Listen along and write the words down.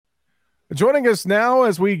Joining us now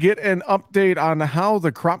as we get an update on how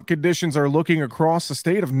the crop conditions are looking across the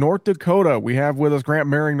state of North Dakota. We have with us Grant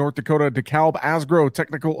Mehring, North Dakota DEKALB Asgrow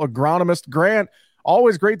technical agronomist. Grant,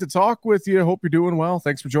 always great to talk with you. Hope you're doing well.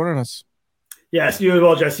 Thanks for joining us. Yes, you as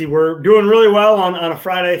well, Jesse. We're doing really well on a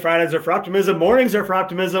Friday. Fridays are for optimism. Mornings are for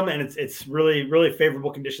optimism, and it's really, really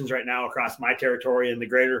favorable conditions right now across my territory and the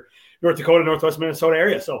greater North Dakota, Northwest Minnesota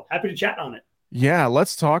area. So happy to chat on it. Yeah,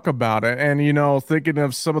 let's talk about it. And, thinking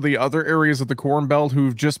of some of the other areas of the Corn Belt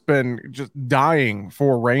who've just been just dying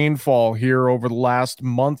for rainfall here over the last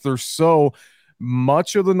month or so,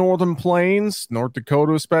 much of the Northern Plains, North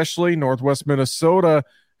Dakota especially, Northwest Minnesota,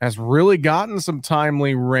 has really gotten some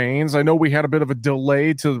timely rains. I know we had a bit of a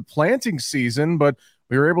delay to the planting season, but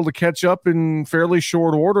we were able to catch up in fairly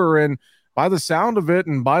short order. And by the sound of it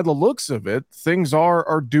and by the looks of it, things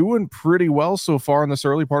are doing pretty well so far in this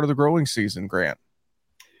early part of the growing season, Grant.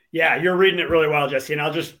 Yeah, you're reading it really well, Jesse, and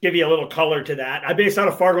I'll just give you a little color to that. I'm based out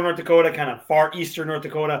of Fargo, North Dakota, kind of far eastern North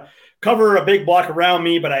Dakota. Cover a big block around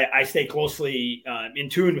me, but I stay closely in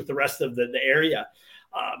tune with the rest of the area.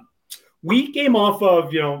 We came off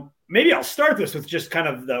of, maybe I'll start this with just kind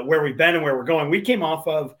of where we've been and where we're going. We came off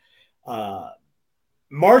of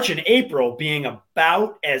March and April being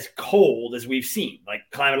about as cold as we've seen, like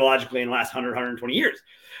climatologically in the last 120 years.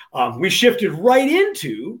 We shifted right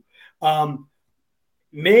into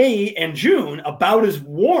May and June about as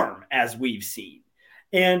warm as we've seen.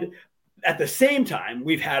 And at the same time,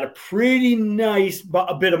 we've had a pretty nice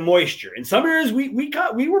a bit of moisture. In some areas, we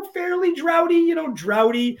were fairly droughty,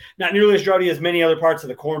 droughty, not nearly as droughty as many other parts of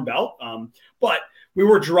the Corn Belt, but we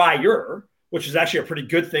were drier, which is actually a pretty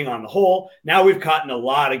good thing on the whole. Now we've gotten a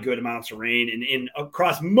lot of good amounts of rain, and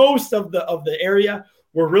across most of the area,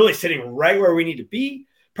 we're really sitting right where we need to be.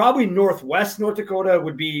 Probably Northwest North Dakota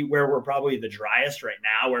would be where we're probably the driest right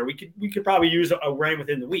now, where we could probably use a rain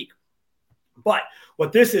within the week. But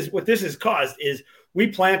what this has caused is we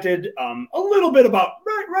planted a little bit about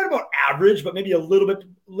right about average, but maybe a little bit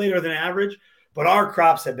later than average. But our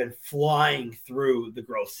crops have been flying through the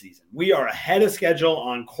growth season. We are ahead of schedule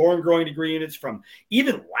on corn growing degree units from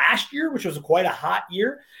even last year, which was quite a hot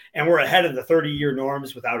year, and we're ahead of the 30-year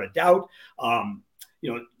norms without a doubt.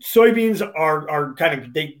 Soybeans are kind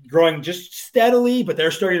of growing just steadily, but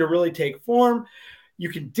they're starting to really take form. You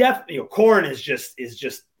can definitely, corn is just.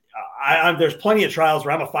 There's plenty of trials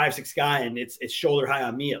where I'm a 5'6" guy and it's shoulder high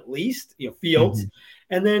on me at least, fields.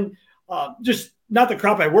 Mm-hmm. And then just not the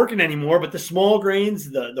crop I work in anymore, but the small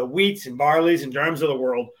grains, the wheats and barleys and durums of the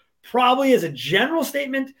world, probably as a general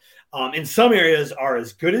statement, in some areas are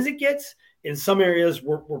as good as it gets. In some areas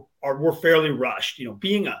we're fairly rushed.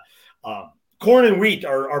 Being corn and wheat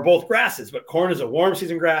are both grasses, but corn is a warm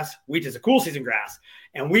season grass, wheat is a cool season grass,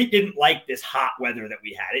 and wheat didn't like this hot weather that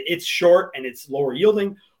we had. It's short and it's lower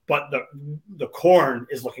yielding, but the corn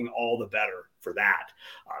is looking all the better for that.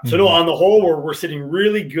 So no, on the whole, we're sitting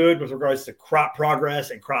really good with regards to crop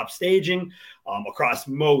progress and crop staging across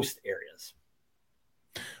most areas.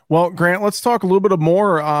 Well, Grant, let's talk a little bit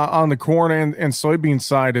more on the corn and soybean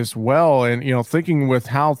side as well. And, thinking with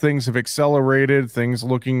how things have accelerated, things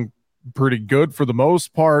looking pretty good for the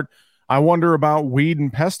most part, I wonder about weed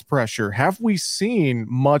and pest pressure. Have we seen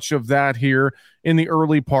much of that here in the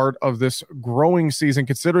early part of this growing season,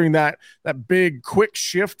 considering that big quick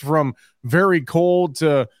shift from very cold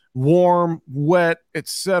to warm, wet,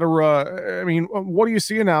 etc.? I mean, what are you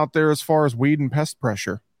seeing out there as far as weed and pest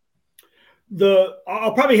pressure?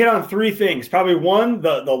 I'll probably hit on three things. Probably one,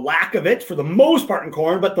 the lack of it for the most part in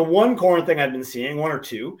corn, but the one corn thing I've been seeing, one or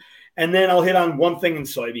two, and then I'll hit on one thing in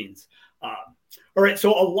soybeans. All right,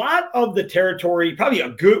 so a lot of the territory, probably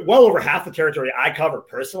well over half the territory I cover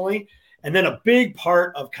personally, and then a big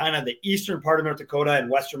part of kind of the eastern part of North Dakota and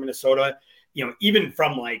western Minnesota, even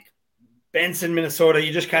from like Benson, Minnesota,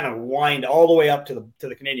 you just kind of wind all the way up to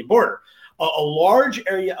the Canadian border. A large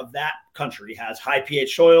area of that country has high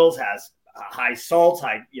pH soils, has high salts,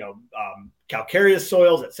 high calcareous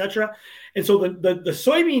soils, etc. And so the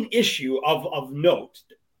soybean issue of note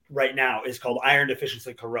right now is called iron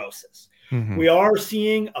deficiency chlorosis. Mm-hmm. We are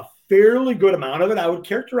seeing a fairly good amount of it. I would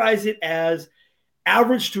characterize it as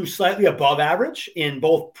average to slightly above average in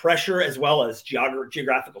both pressure as well as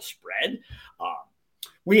geographical spread.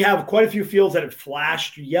 We have quite a few fields that have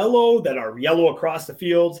flashed yellow, that are yellow across the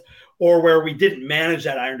fields, or where we didn't manage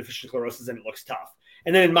that iron deficiency chlorosis and it looks tough.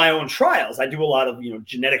 And then in my own trials, I do a lot of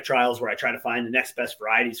genetic trials where I try to find the next best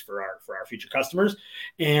varieties for our future customers.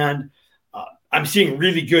 And I'm seeing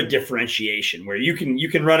really good differentiation where you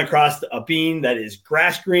can run across a bean that is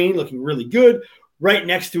grass green, looking really good, Right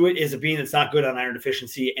next to it is a bean that's not good on iron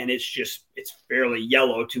deficiency, and it's fairly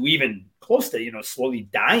yellow to even close to slowly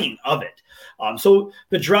dying of it. So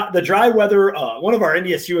the dry weather, one of our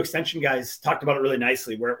NDSU extension guys talked about it really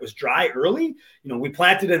nicely, where it was dry early. We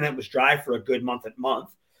planted and it was dry for a good month,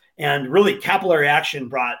 and really capillary action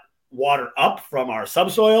brought water up from our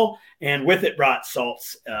subsoil, and with it brought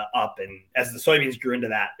salts up. And as the soybeans grew into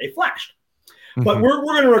that, they flashed. But we're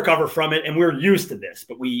going to recover from it, and we're used to this.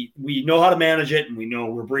 But we know how to manage it, and we know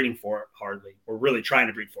we're breeding for it hardly. We're really trying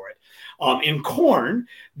to breed for it. In corn,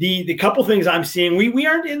 the couple things I'm seeing, we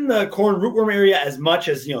aren't in the corn rootworm area as much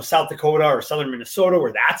as South Dakota or southern Minnesota,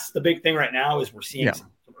 where that's the big thing right now. Is we're seeing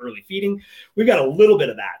some early feeding. We've got a little bit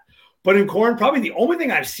of that. But in corn, probably the only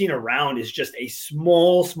thing I've seen around is just a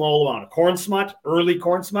small amount of corn smut, early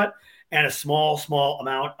corn smut, and a small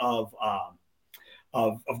amount of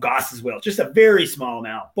Goss's wilt, just a very small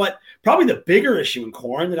amount. But probably the bigger issue in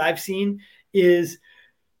corn that I've seen is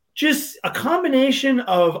just a combination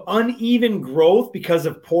of uneven growth because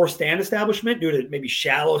of poor stand establishment due to maybe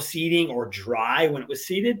shallow seeding or dry when it was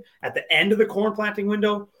seeded at the end of the corn planting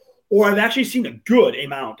window. Or I've actually seen a good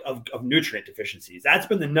amount of nutrient deficiencies. That's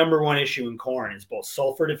been the number one issue in corn, is both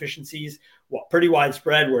sulfur deficiencies, pretty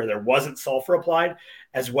widespread where there wasn't sulfur applied,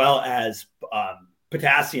 as well as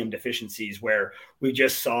potassium deficiencies, where we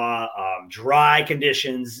just saw dry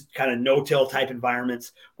conditions, kind of no-till type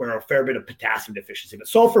environments where a fair bit of potassium deficiency, but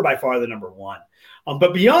sulfur by far the number one.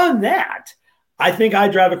 But beyond that, I think I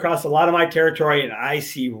drive across a lot of my territory and I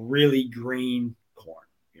see really green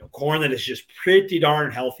corn that is just pretty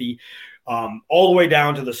darn healthy, all the way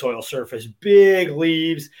down to the soil surface, big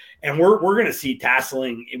leaves. And we're going to see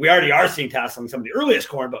tasseling. We already are seeing tasseling some of the earliest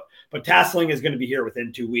corn, but tasseling is going to be here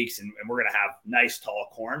within 2 weeks, and we're going to have nice tall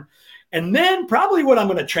corn. And then probably what I'm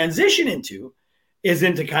going to transition into is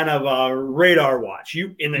into kind of a radar watch.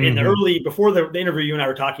 In the early, before the interview, you and I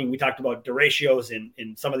were talking, we talked about deratios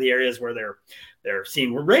in some of the areas where they're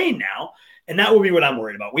seeing rain now. And that will be what I'm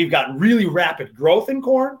worried about. We've got really rapid growth in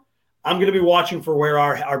corn. I'm going to be watching for where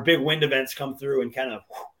our big wind events come through and kind of,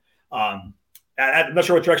 I'm not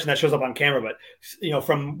sure what direction that shows up on camera, but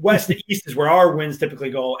from west to east is where our winds typically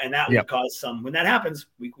go. And that will cause when that happens,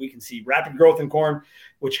 we can see rapid growth in corn,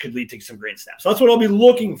 which could lead to some grain snaps. So that's what I'll be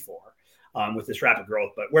looking for with this rapid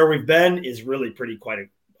growth. But where we've been is really quite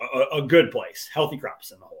a good place, healthy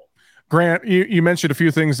crops in the whole. Grant, you mentioned a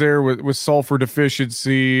few things there with sulfur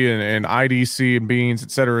deficiency and IDC and beans,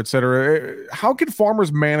 et cetera, et cetera. How can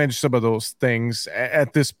farmers manage some of those things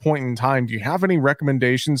at this point in time? Do you have any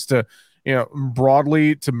recommendations to,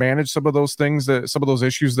 broadly to manage some of those things, some of those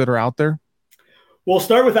issues that are out there? We'll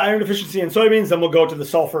start with iron deficiency in soybeans, then we'll go to the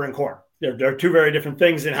sulfur in corn. They're two very different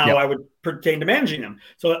things in how I would pertain to managing them.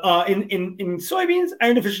 So in soybeans,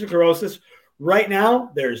 iron deficiency chlorosis, right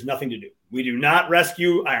now, there's nothing to do. We do not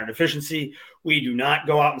rescue iron deficiency. We do not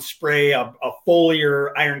go out and spray a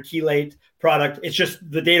foliar iron chelate product. It's just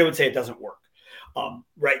the data would say it doesn't work.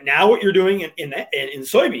 Right now, what you're doing in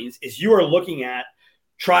soybeans is you are looking at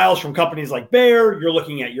trials from companies like Bayer. You're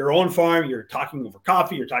looking at your own farm. You're talking over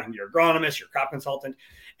coffee. You're talking to your agronomist, your crop consultant,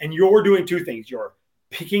 and you're doing two things. You're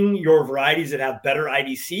picking your varieties that have better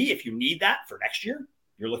IDC if you need that for next year.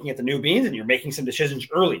 You're looking at the new beans and you're making some decisions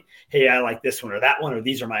early. Hey, I like this one or that one, or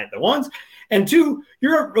these are the ones. And two,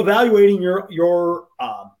 you're evaluating your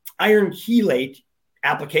iron chelate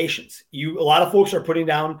applications. A lot of folks are putting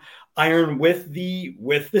down iron with the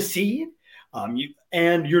seed.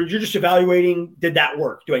 And you're just evaluating, did that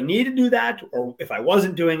work? Do I need to do that? Or if I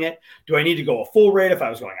wasn't doing it, do I need to go a full rate if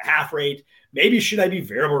I was going a half rate? Maybe should I be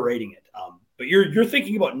variable rating it? But you're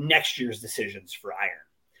thinking about next year's decisions for iron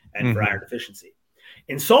and for iron deficiency.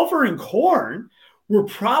 In sulfur and corn, we're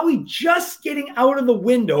probably just getting out of the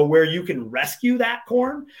window where you can rescue that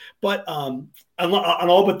corn, but on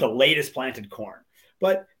all but the latest planted corn.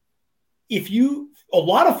 But a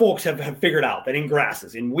lot of folks have figured out that in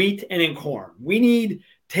grasses, in wheat and in corn, we need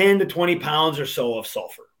 10 to 20 pounds or so of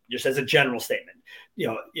sulfur, just as a general statement.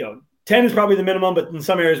 10 is probably the minimum, but in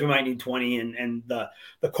some areas we might need 20. And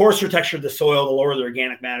the coarser texture of the soil, the lower the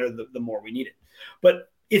organic matter, the more we need it. But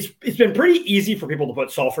it's been pretty easy for people to put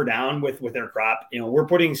sulfur down with their crop. We're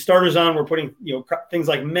putting starters on. We're putting things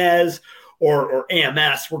like Mez or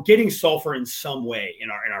AMS. We're getting sulfur in some way in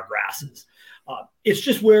our grasses. It's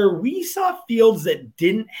just where we saw fields that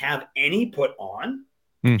didn't have any put on,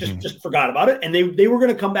 just forgot about it, and they were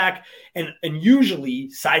going to come back and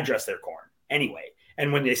usually side dress their corn anyway.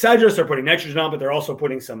 And when they side dress, they're putting nitrogen on, but they're also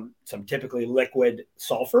putting some typically liquid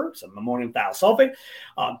sulfur, some ammonium thiosulfate.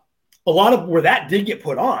 A lot of where that did get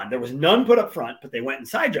put on, there was none put up front, but they went and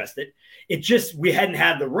side dressed it. We hadn't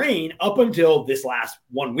had the rain up until this last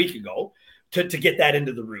 1 week ago to get that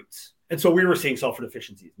into the roots. And so we were seeing sulfur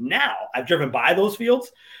deficiencies. Now I've driven by those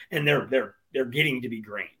fields and they're getting to be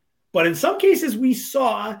grain. But in some cases, we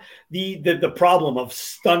saw the problem of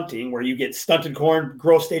stunting, where you get stunted corn,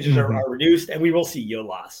 growth stages are reduced, and we will see yield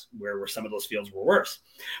loss where some of those fields were worse.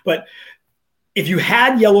 But if you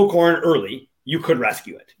had yellow corn early, you could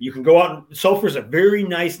rescue it. You can go out. Sulfur is a very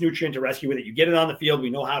nice nutrient to rescue with it. You get it on the field. We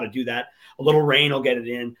know how to do that. A little rain will get it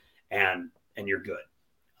in, and you're good.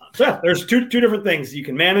 So yeah, there's two different things. You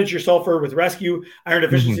can manage your sulfur with rescue. Iron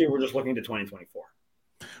deficiency, we're just looking to 2024.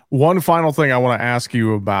 One final thing I want to ask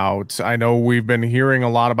you about. I know we've been hearing a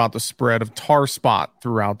lot about the spread of tar spot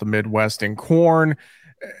throughout the Midwest in corn.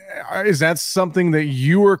 Is that something that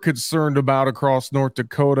you are concerned about across North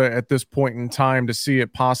Dakota at this point in time, to see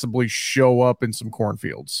it possibly show up in some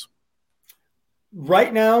cornfields?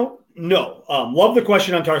 Right now, no. Love the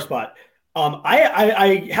question on tar spot.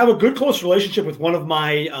 I have a good close relationship with one of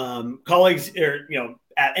my colleagues,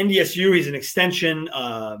 at NDSU. He's an extension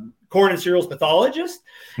corn and cereals pathologist,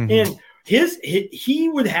 and he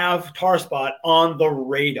would have tar spot on the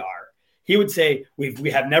radar. He would say,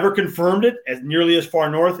 we have never confirmed it as nearly as far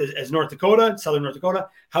north as North Dakota, southern North Dakota.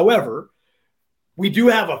 However, we do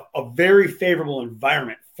have a very favorable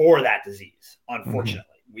environment for that disease, unfortunately.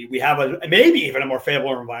 We have maybe even a more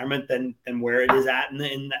favorable environment than where it is at in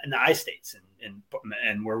the I states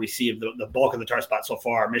and where we see the bulk of the tar spot so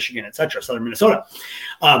far, Michigan, et cetera, southern Minnesota.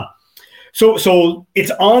 So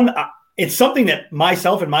it's something that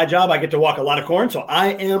myself and my job, I get to walk a lot of corn. So I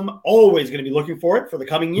am always going to be looking for it for the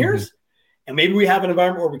coming years. And maybe we have an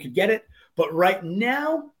environment where we could get it. But right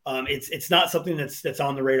now, it's not something that's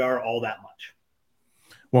on the radar all that much.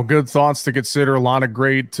 Well, good thoughts to consider. A lot of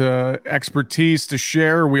great expertise to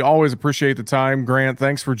share. We always appreciate the time, Grant.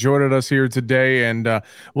 Thanks for joining us here today. And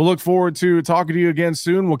we'll look forward to talking to you again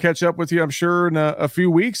soon. We'll catch up with you, I'm sure, in a few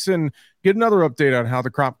weeks and get another update on how the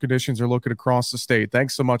crop conditions are looking across the state.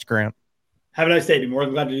 Thanks so much, Grant. Have a nice day. Be more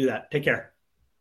than glad to do that. Take care.